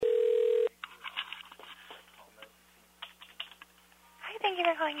Thank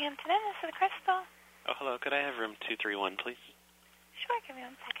you for calling Hampton Inn. This is Crystal. Oh, hello. Could I have room 231, please? Sure, give me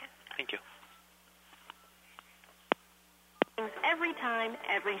 1 second. Thank you. Every time,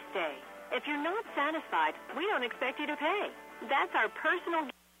 every stay. If you're not satisfied, we don't expect you to pay. That's our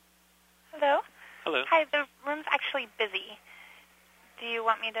personal... Hello? Hello. Hi, the room's actually busy. Do you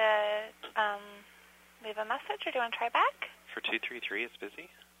want me to leave a message, or do you want to try back? For 233, it's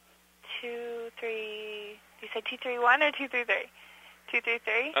busy? 23... You said 231 or 233?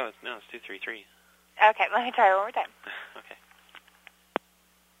 233? Oh, no, it's 233. Okay, let me try it one more time. Okay.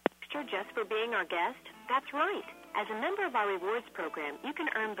 Extra just for being our guest? That's right. As a member of our rewards program, you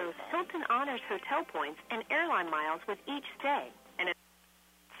can earn both Hilton Honors hotel points and airline miles with each stay. And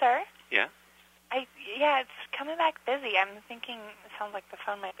Sir? Yeah? Yeah, it's coming back busy. I'm thinking it sounds like the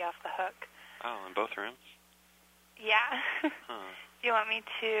phone might be off the hook. Oh, in both rooms? Yeah. Huh. Do you want me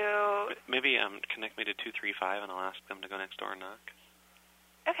to... Maybe connect me to 235 and I'll ask them to go next door and knock.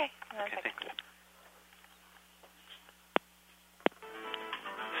 Okay. Okay, thanks.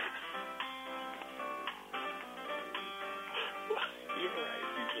 You're right.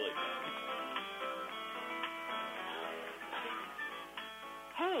 Usually.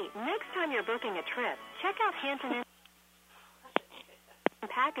 hey, next time you're booking a trip, check out Hampton Inn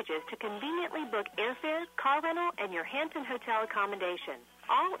packages to conveniently book airfare, car rental, and your Hampton hotel accommodation,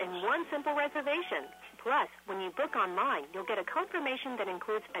 all in one simple reservation. Plus, when you book online, you'll get a confirmation that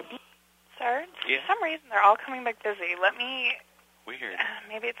includes a... Sir, Yeah? for some reason they're all coming back busy. Let me... Weird.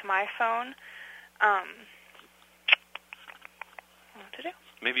 Maybe it's my phone. What to do?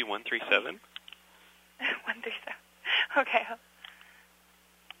 Maybe 137? 137. Okay.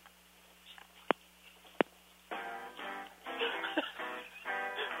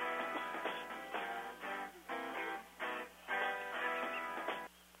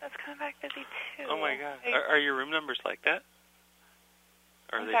 That's coming back busy too. Oh my God. Are your room numbers like that?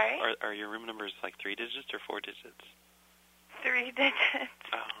 I'm sorry? Are your room numbers like 3 digits or 4 digits? 3 digits.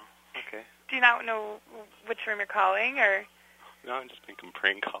 Oh, okay. Do you not know which room you're calling, or? No, I'm just making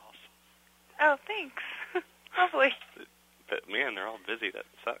prank calls. Oh, thanks. Lovely. But man, they're all busy. That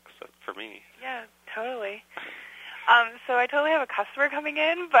sucks for me. Yeah, totally. So I totally have a customer coming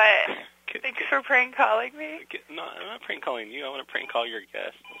in, but thanks for prank calling me. No, I'm not prank calling you. I want to prank call your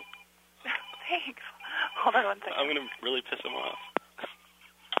guest. Thanks. Hold on 1 second. I'm going to really piss him off.